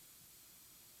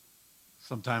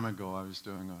Some time ago, I was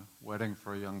doing a wedding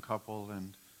for a young couple,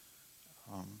 and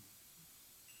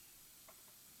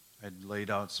I'd laid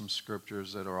out some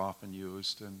scriptures that are often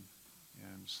used and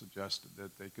suggested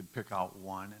that they could pick out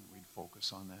one, and we'd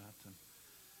focus on that. And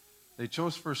they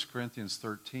chose 1 Corinthians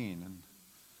 13,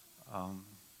 and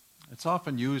it's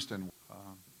often used in...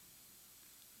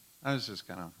 I was just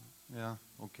kind of, yeah,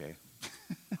 okay.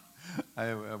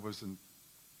 I wasn't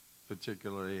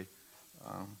particularly...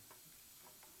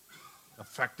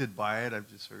 affected by it. I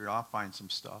just figured I'll find some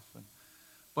stuff.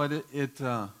 But it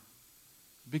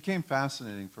became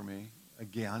fascinating for me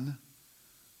again.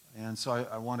 And so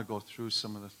I want to go through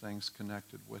some of the things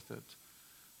connected with it.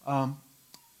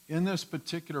 In this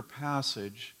particular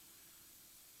passage,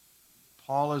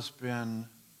 Paul has been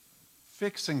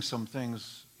fixing some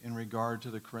things in regard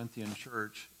to the Corinthian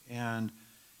church. And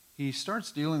he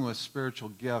starts dealing with spiritual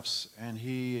gifts. And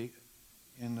he...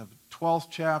 in the 12th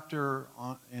chapter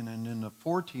and in the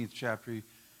 14th chapter, he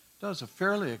does a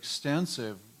fairly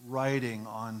extensive writing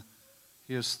on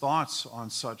his thoughts on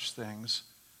such things.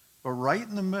 But right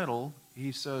in the middle,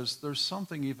 he says, there's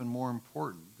something even more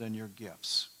important than your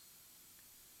gifts.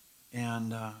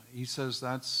 And he says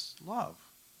that's love.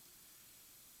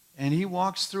 And he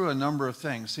walks through a number of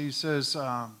things. He says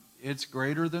it's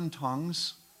greater than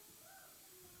tongues.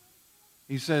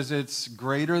 He says it's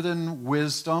greater than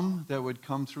wisdom that would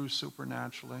come through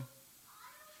supernaturally.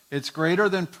 It's greater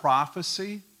than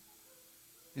prophecy,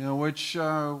 which,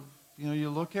 you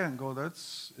look at and go,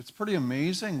 it's pretty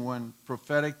amazing when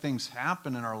prophetic things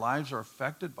happen and our lives are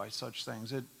affected by such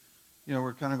things.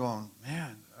 We're kind of going,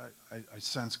 man, I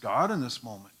sense God in this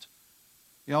moment.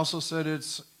 He also said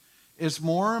it's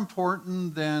more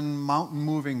important than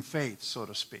mountain-moving faith, so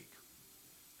to speak.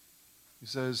 He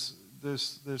says,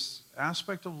 this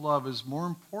aspect of love is more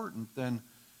important than,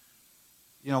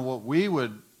 what we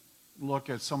would look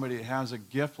at somebody that has a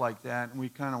gift like that, and we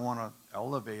kind of want to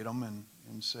elevate them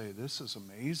and say, this is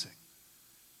amazing.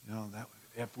 That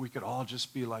if we could all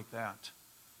just be like that.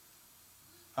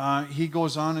 He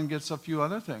goes on and gets a few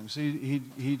other things.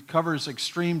 He covers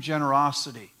extreme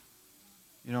generosity.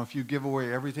 If you give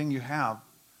away everything you have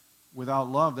without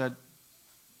love, that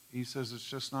he says it's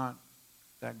just not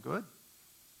that good.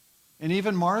 And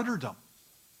even martyrdom.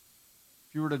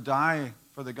 If you were to die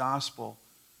for the gospel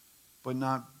but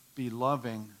not be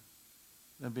loving,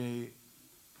 that'd be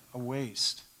a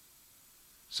waste.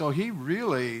 So he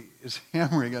really is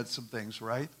hammering at some things,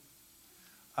 right?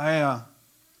 I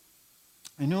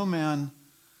knew a man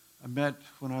I met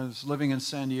when I was living in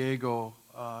San Diego.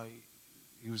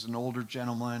 He was an older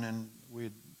gentleman, and we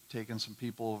had taken some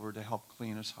people over to help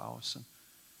clean his house. And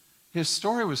his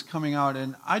story was coming out,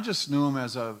 and I just knew him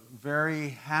as a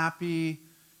very happy,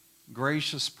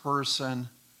 gracious person.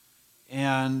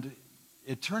 And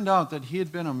it turned out that he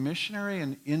had been a missionary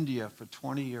in India for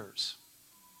 20 years,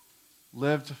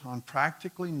 lived on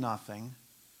practically nothing.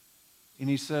 And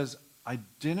he says, I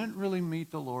didn't really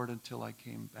meet the Lord until I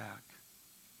came back.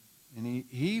 And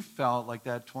he felt like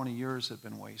that 20 years had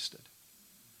been wasted.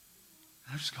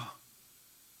 And I just go,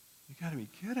 you got to be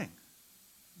kidding.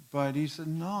 But he said,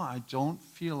 no, I don't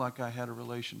feel like I had a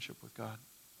relationship with God.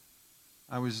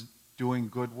 I was doing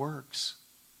good works.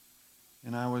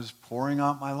 And I was pouring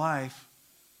out my life,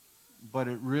 but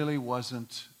it really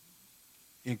wasn't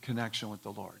in connection with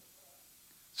the Lord.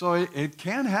 So it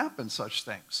can happen, such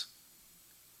things.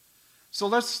 So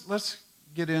let's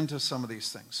get into some of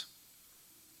these things.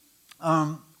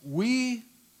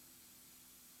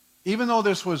 Even though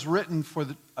this was written for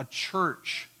a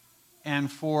church and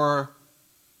for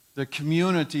the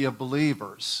community of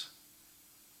believers,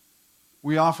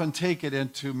 we often take it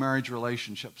into marriage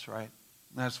relationships, right?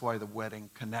 And that's why the wedding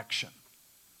connection.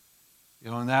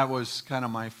 And that was kind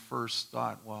of my first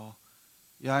thought. Well,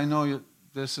 yeah, I know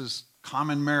this is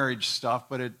common marriage stuff,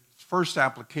 but its first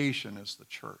application is the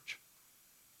church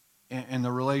and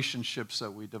the relationships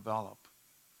that we develop.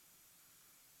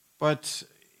 But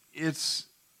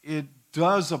it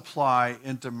does apply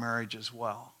into marriage as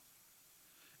well.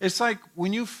 It's like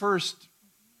when you first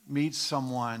meet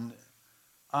someone,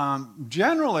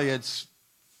 generally it's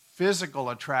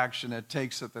physical attraction that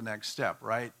takes it the next step,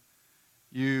 right?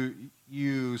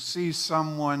 You see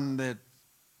someone that's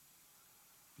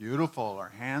beautiful or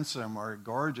handsome or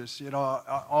gorgeous,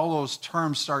 all those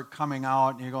terms start coming out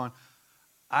and you're going,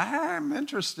 I'm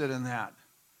interested in that.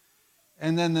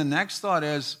 And then the next thought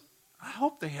is, I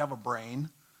hope they have a brain.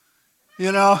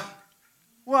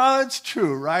 Well, it's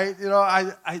true, right?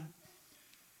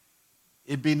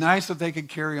 It'd be nice if they could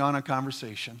carry on a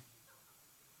conversation.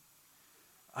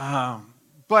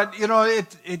 But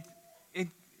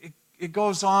it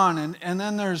goes on, and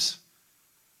then there's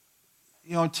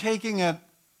taking it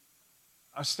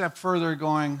a step further,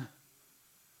 going,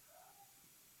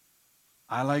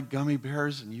 I like gummy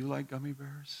bears and you like gummy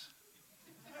bears.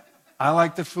 I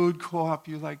like the food co-op,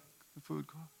 you like the food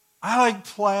co-op. I like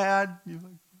plaid, you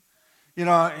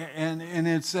like, and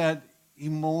it's that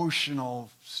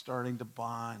emotional starting to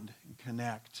bond and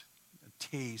connect,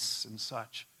 tastes and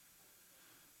such.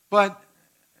 But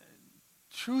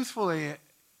truthfully,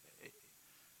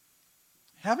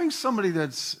 having somebody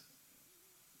that's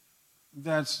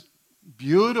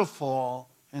beautiful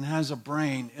and has a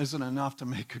brain isn't enough to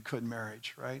make a good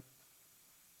marriage, right?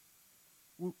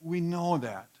 We know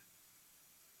that.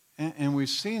 And we've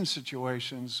seen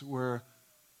situations where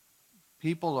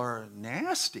people are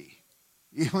nasty,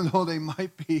 even though they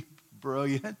might be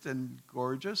brilliant and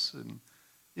gorgeous. And,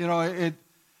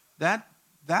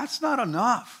 that's not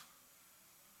enough.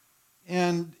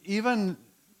 And even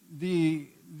the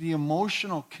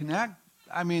emotional connect,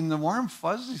 the warm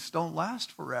fuzzies don't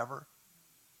last forever.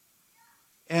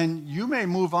 And you may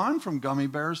move on from gummy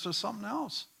bears to something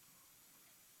else.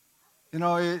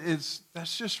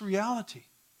 That's just reality.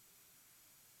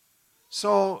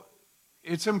 So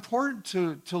it's important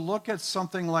to look at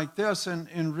something like this,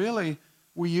 and really,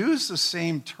 we use the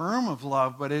same term of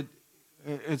love, but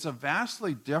it's a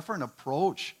vastly different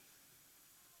approach.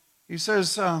 He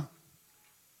says,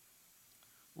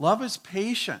 love is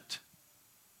patient.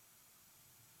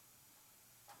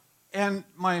 And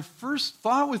my first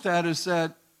thought with that is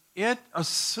that it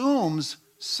assumes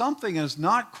something is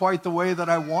not quite the way that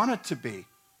I want it to be.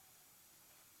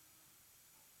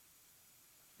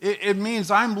 It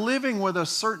means I'm living with a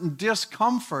certain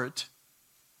discomfort,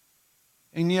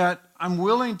 and yet I'm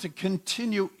willing to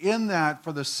continue in that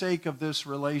for the sake of this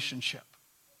relationship.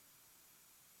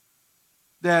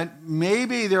 That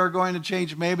maybe they're going to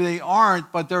change, maybe they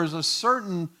aren't, but there's a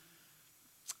certain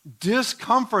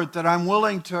discomfort that I'm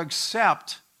willing to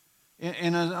accept.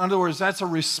 In other words, that's a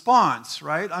response,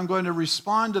 right? I'm going to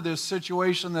respond to this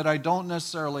situation that I don't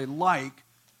necessarily like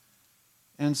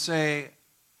and say,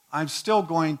 I'm still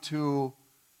going to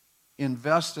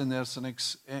invest in this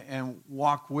and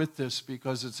walk with this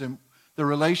because the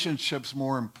relationship's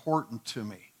more important to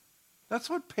me. That's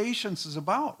what patience is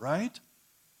about, right?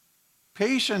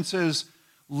 Patience is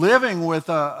living with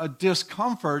a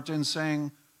discomfort and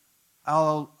saying,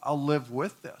 I'll live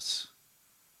with this.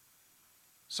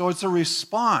 So it's a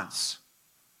response.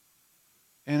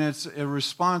 And it's a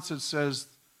response that says,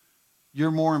 you're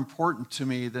more important to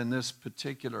me than this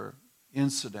particular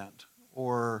incident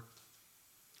or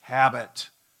habit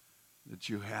that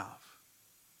you have.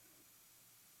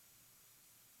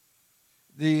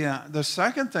 The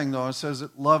second thing, though, it says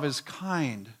that love is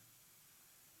kind.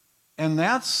 And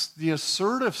that's the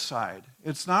assertive side.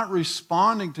 It's not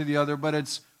responding to the other, but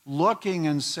it's looking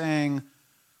and saying,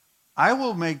 I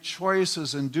will make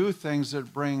choices and do things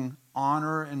that bring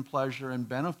honor and pleasure and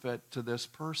benefit to this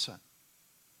person.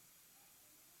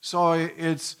 So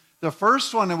it's the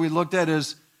first one that we looked at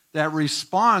is that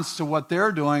response to what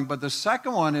they're doing, but the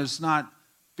second one is not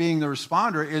being the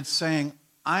responder. It's saying,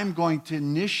 I'm going to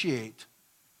initiate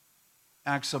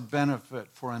acts of benefit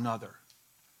for another.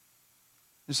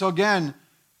 And so again,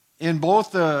 in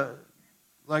both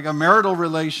like a marital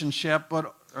relationship,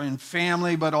 but in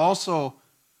family, but also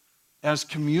as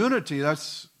community,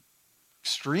 that's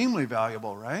extremely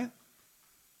valuable, right?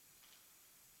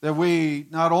 That we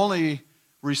not only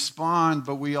respond,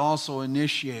 but we also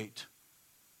initiate.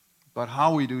 But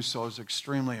how we do so is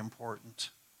extremely important.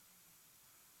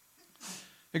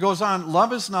 It goes on,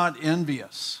 love is not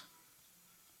envious.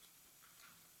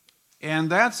 And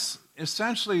that's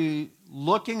essentially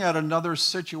looking at another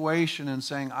situation and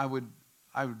saying, I would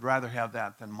rather have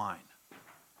that than mine.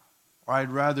 Or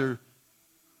I'd rather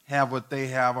have what they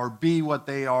have or be what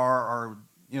they are, or,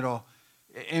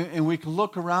 and we can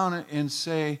look around and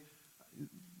say,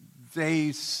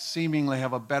 they seemingly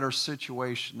have a better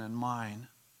situation than mine.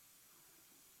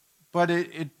 But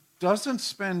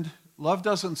love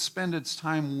doesn't spend its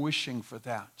time wishing for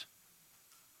that.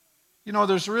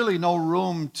 There's really no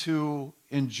room to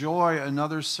enjoy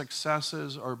another's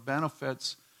successes or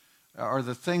benefits or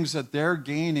the things that they're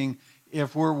gaining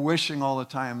if we're wishing all the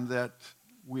time that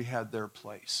we had their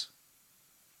place.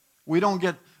 We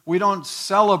don't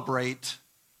celebrate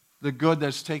the good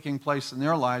that's taking place in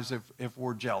their lives if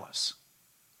we're jealous,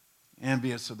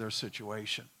 envious of their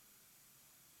situation.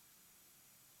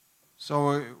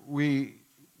 So we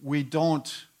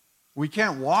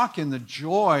can't walk in the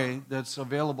joy that's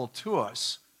available to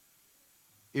us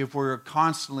if we're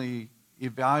constantly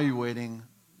evaluating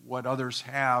what others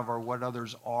have or what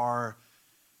others are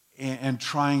and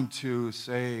trying to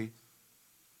say,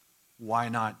 why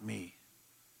not me?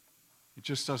 It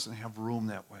just doesn't have room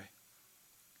that way.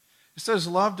 It says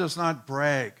love does not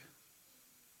brag.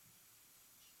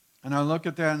 And I look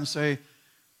at that and say,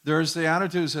 there's the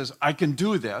attitude that says, I can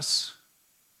do this.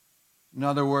 In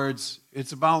other words,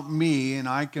 it's about me and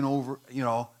I can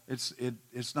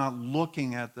it's not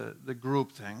looking at the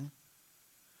group thing.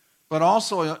 But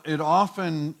also it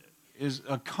often is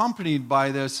accompanied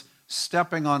by this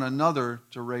stepping on another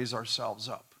to raise ourselves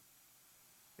up.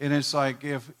 And it's like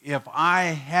if I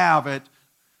have it,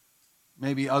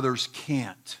 maybe others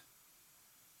can't.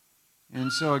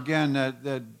 And so again,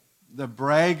 the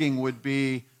bragging would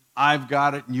be, I've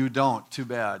got it and you don't. Too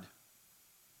bad.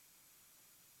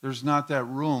 There's not that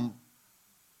room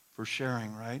for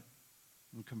sharing, right?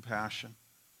 And compassion.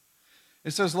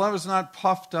 It says love is not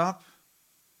puffed up.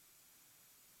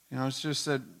 It's just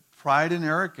that pride and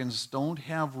arrogance don't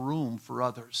have room for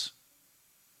others.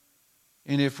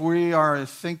 And if we are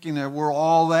thinking that we're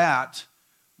all that,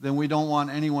 then we don't want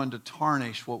anyone to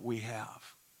tarnish what we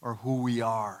have or who we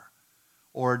are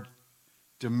or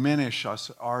diminish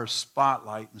our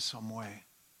spotlight in some way.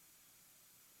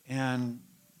 And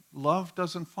love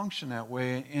doesn't function that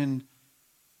way.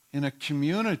 In a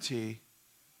community,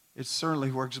 it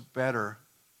certainly works better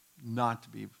not to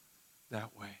be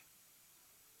that way.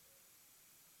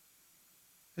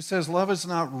 It says love is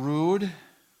not rude.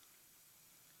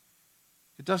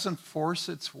 It doesn't force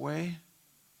its way.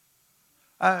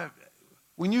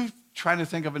 When you try to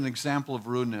think of an example of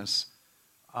rudeness,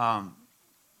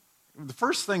 the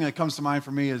first thing that comes to mind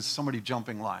for me is somebody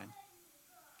jumping line,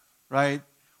 right?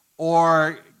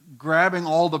 Or grabbing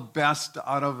all the best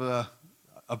out of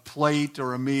a plate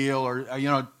or a meal,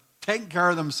 or taking care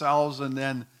of themselves and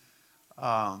then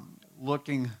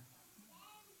looking,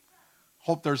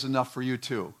 hope there's enough for you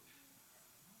too.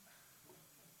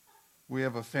 We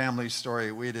have a family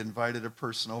story. We had invited a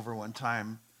person over one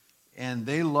time, and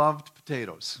they loved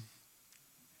potatoes.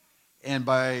 And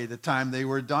by the time they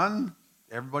were done,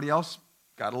 everybody else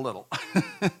got a little.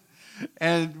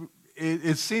 And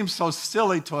it seems so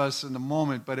silly to us in the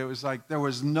moment, but it was like there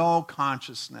was no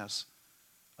consciousness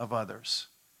of others.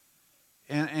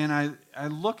 And I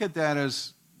look at that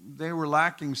as they were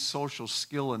lacking social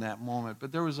skill in that moment,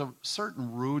 but there was a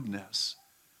certain rudeness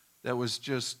that was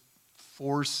just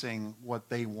forcing what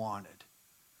they wanted.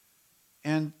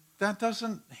 And that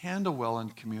doesn't handle well in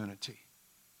community.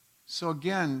 So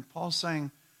again, Paul's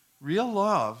saying, real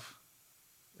love,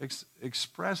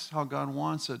 expressed how God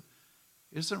wants it,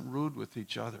 isn't rude with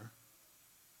each other.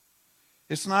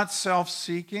 It's not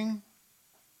self-seeking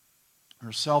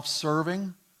or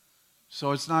self-serving.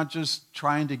 So it's not just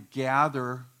trying to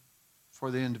gather for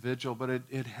the individual, but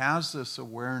it has this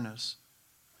awareness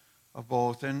of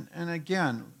both. And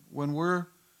again, when we're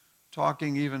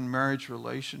talking even marriage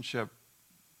relationship,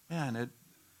 man,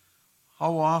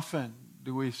 how often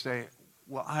do we say,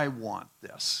 well, I want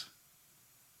this,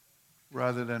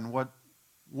 rather than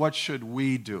what should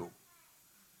we do?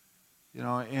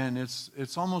 And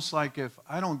it's almost like if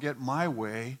I don't get my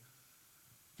way,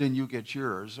 then you get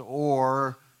yours.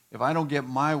 Or if I don't get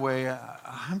my way,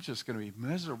 I'm just going to be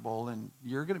miserable and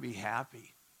you're going to be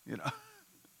happy.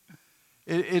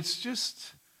 It's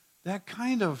just that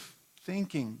kind of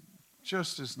thinking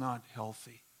just is not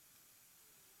healthy.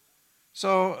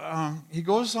 So he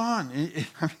goes on.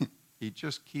 He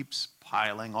just keeps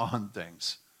piling on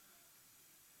things.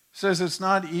 He says it's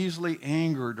not easily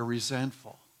angered or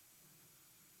resentful.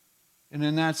 And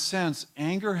in that sense,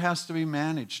 anger has to be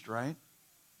managed, right?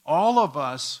 All of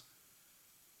us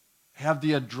have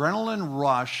the adrenaline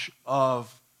rush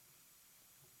of,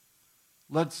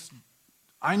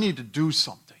 I need to do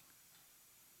something.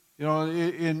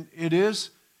 It is,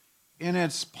 in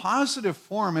its positive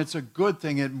form, it's a good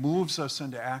thing. It moves us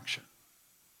into action.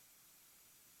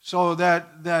 So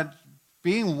that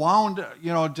being wound,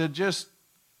 to just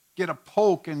get a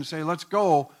poke and say, let's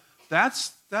go,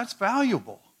 that's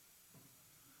valuable.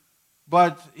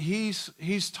 But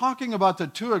he's talking about the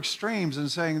two extremes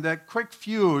and saying that quick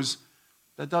fuse,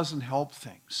 that doesn't help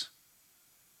things.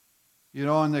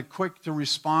 And the quick to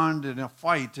respond in a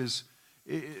fight is,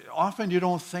 often you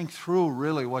don't think through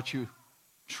really what you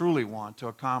truly want to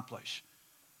accomplish.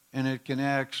 And it can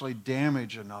actually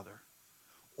damage another.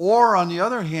 Or on the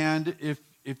other hand,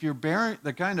 if you're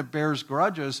the kind of bears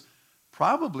grudges,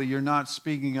 probably you're not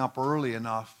speaking up early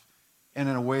enough and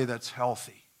in a way that's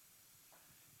healthy.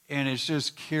 And it's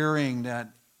just carrying that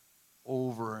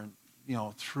over and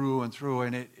through and through,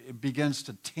 and it begins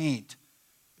to taint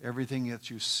everything that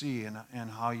you see and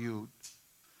how you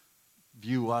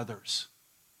view others.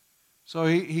 So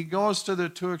he goes to the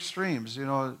two extremes,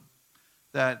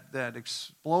 that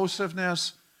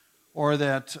explosiveness or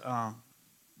that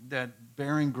that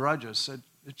bearing grudges,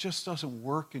 it just doesn't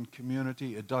work in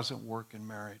community. It doesn't work in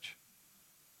marriage.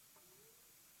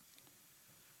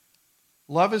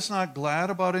 Love is not glad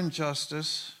about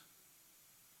injustice,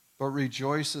 but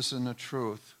rejoices in the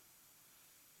truth.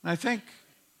 And I think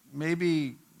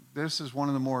maybe this is one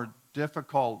of the more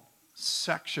difficult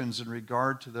sections in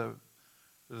regard to the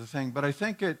thing, but I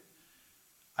think,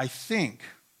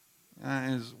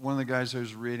 as one of the guys I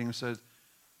was reading said,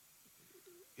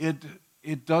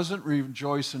 it doesn't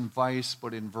rejoice in vice,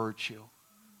 but in virtue.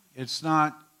 It's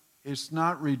not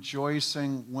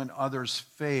rejoicing when others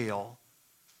fail,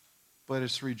 but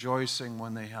it's rejoicing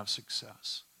when they have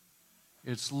success.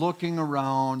 It's looking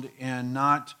around and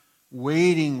not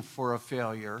waiting for a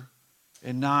failure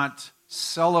and not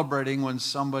celebrating when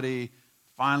somebody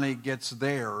finally gets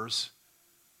theirs,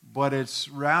 but it's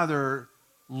rather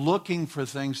looking for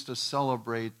things to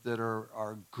celebrate that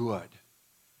are good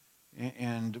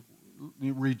and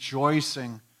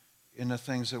rejoicing in the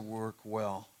things that work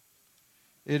well.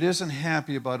 It isn't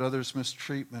happy about others'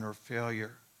 mistreatment or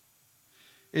failure.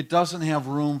 It doesn't have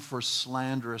room for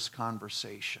slanderous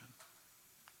conversation.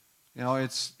 You know,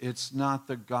 it's not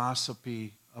the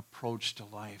gossipy approach to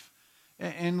life.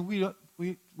 And we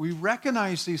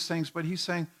recognize these things, but he's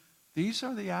saying these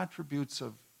are the attributes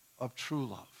of true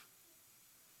love.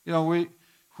 You know,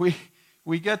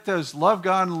 we get this love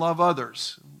God and love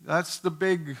others. That's the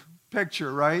big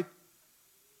picture, right?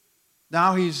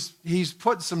 Now he's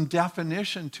put some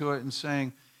definition to it and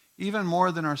saying, even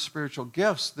more than our spiritual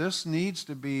gifts, this needs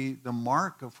to be the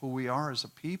mark of who we are as a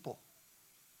people.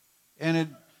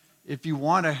 And if you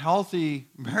want a healthy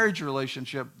marriage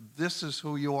relationship, this is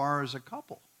who you are as a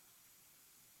couple.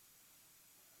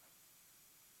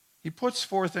 He puts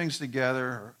four things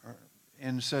together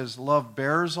and says, love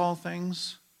bears all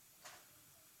things,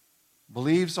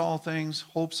 believes all things,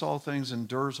 hopes all things,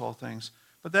 endures all things.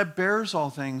 But that bears all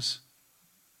things,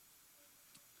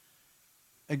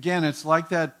 again, it's like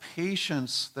that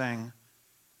patience thing.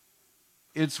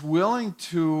 It's willing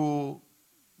to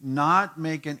not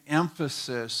make an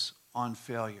emphasis on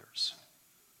failures.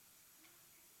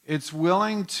 It's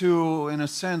willing to, in a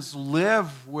sense,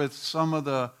 live with some of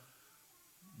the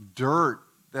dirt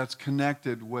that's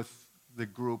connected with the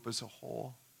group as a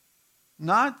whole.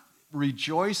 Not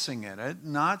rejoicing in it,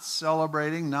 not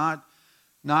celebrating, not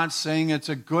saying it's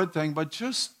a good thing, but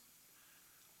just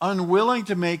unwilling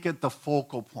to make it the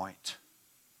focal point.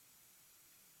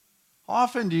 How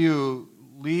often do you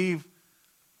leave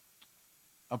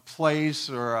a place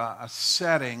or a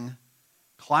setting,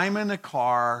 climb in the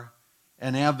car,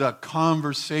 and have the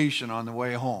conversation on the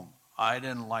way home? I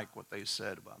didn't like what they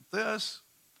said about this.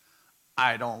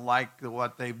 I don't like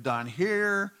what they've done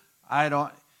here.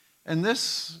 And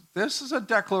this is a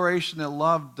declaration that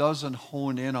love doesn't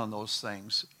hone in on those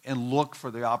things and look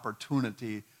for the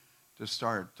opportunity to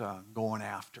start going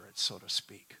after it, so to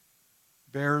speak.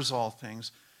 Bears all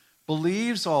things,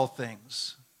 believes all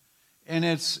things. And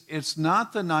it's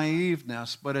not the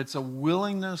naiveness, but it's a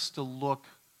willingness to look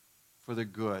for the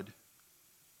good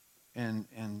and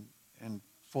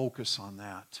focus on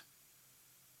that.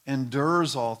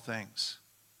 Endures all things.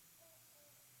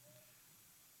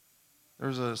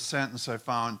 There's a sentence I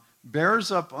found,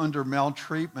 bears up under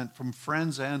maltreatment from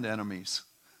friends and enemies.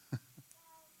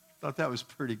 Thought that was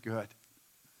pretty good.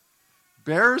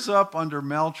 Bears up under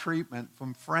maltreatment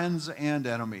from friends and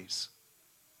enemies.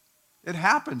 It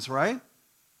happens, right?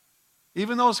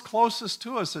 Even those closest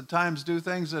to us at times do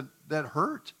things that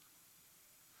hurt.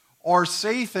 Or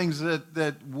say things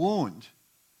that wound.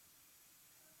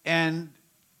 And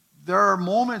there are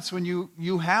moments when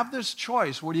you have this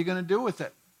choice. What are you going to do with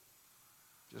it?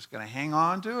 Just going to hang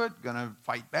on to it? Going to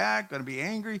fight back? Going to be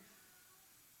angry?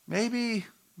 Maybe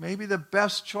the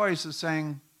best choice is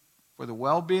saying, for the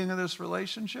well-being of this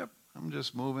relationship, I'm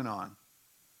just moving on.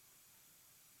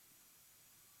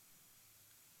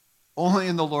 Only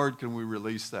in the Lord can we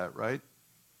release that, right?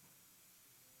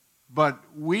 But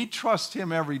we trust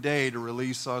Him every day to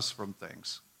release us from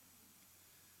things.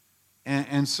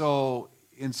 And so,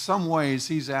 in some ways,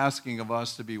 He's asking of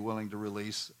us to be willing to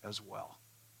release as well.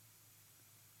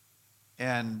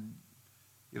 And,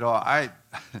 you know, I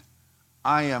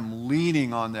am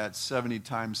leaning on that 70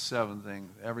 times 7 thing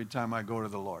every time I go to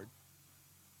the Lord.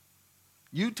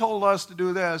 You told us to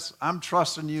do this. I'm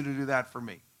trusting you to do that for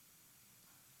me.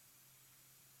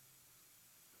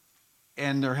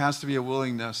 And there has to be a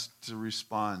willingness to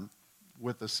respond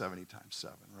with the 70 times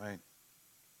 7, right?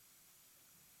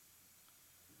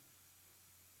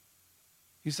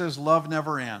 He says, love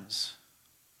never ends.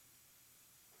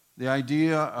 The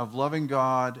idea of loving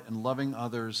God and loving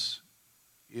others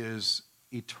is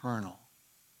eternal.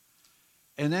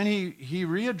 And then he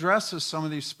readdresses some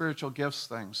of these spiritual gifts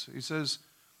things. He says,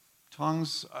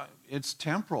 tongues, it's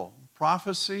temporal.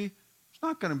 Prophecy, it's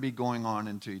not going to be going on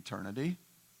into eternity.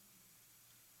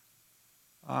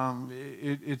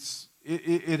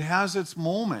 It has its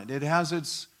moment. It has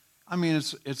its,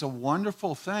 it's a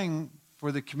wonderful thing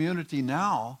for the community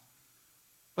now,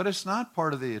 but it's not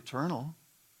part of the eternal.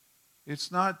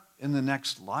 It's not in the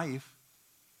next life.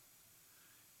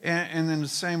 And in the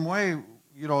same way,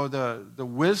 the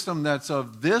wisdom that's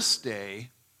of this day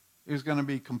is going to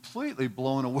be completely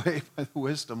blown away by the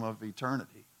wisdom of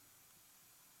eternity.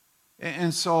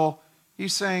 And so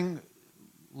he's saying,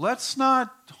 let's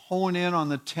not hone in on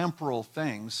the temporal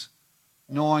things,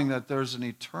 knowing that there's an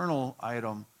eternal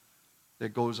item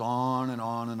that goes on and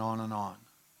on and on and on.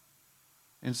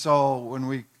 And so when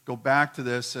we go back to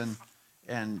this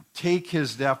and take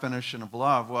his definition of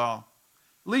love, well,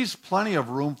 leaves plenty of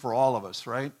room for all of us,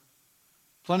 right?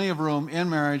 Plenty of room in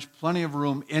marriage, plenty of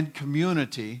room in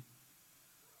community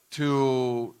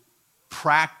to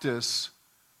practice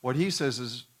what he says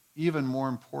is even more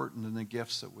important than the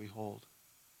gifts that we hold.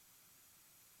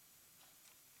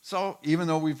 So even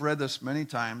though we've read this many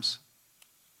times,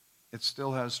 it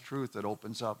still has truth that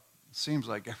opens up, it seems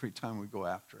like, every time we go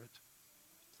after it.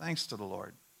 Thanks to the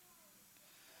Lord.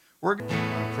 We're going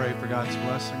to pray for God's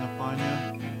blessing upon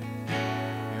you.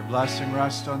 May your blessing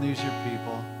rest on these your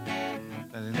people,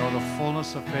 and they know the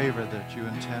fullness of favor that you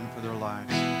intend for their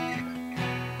lives.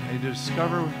 May you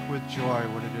discover with joy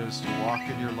what it is to walk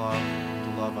in your love, to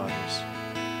love others.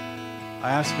 I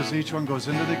ask as each one goes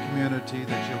into the community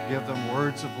that you'll give them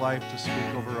words of life to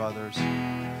speak over others.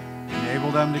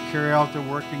 Enable them to carry out the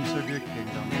workings of your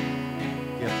kingdom.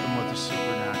 Gift them with the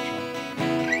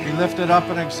supernatural. Be lifted up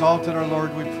and exalted, our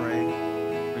Lord, we pray.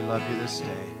 We love you this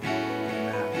day.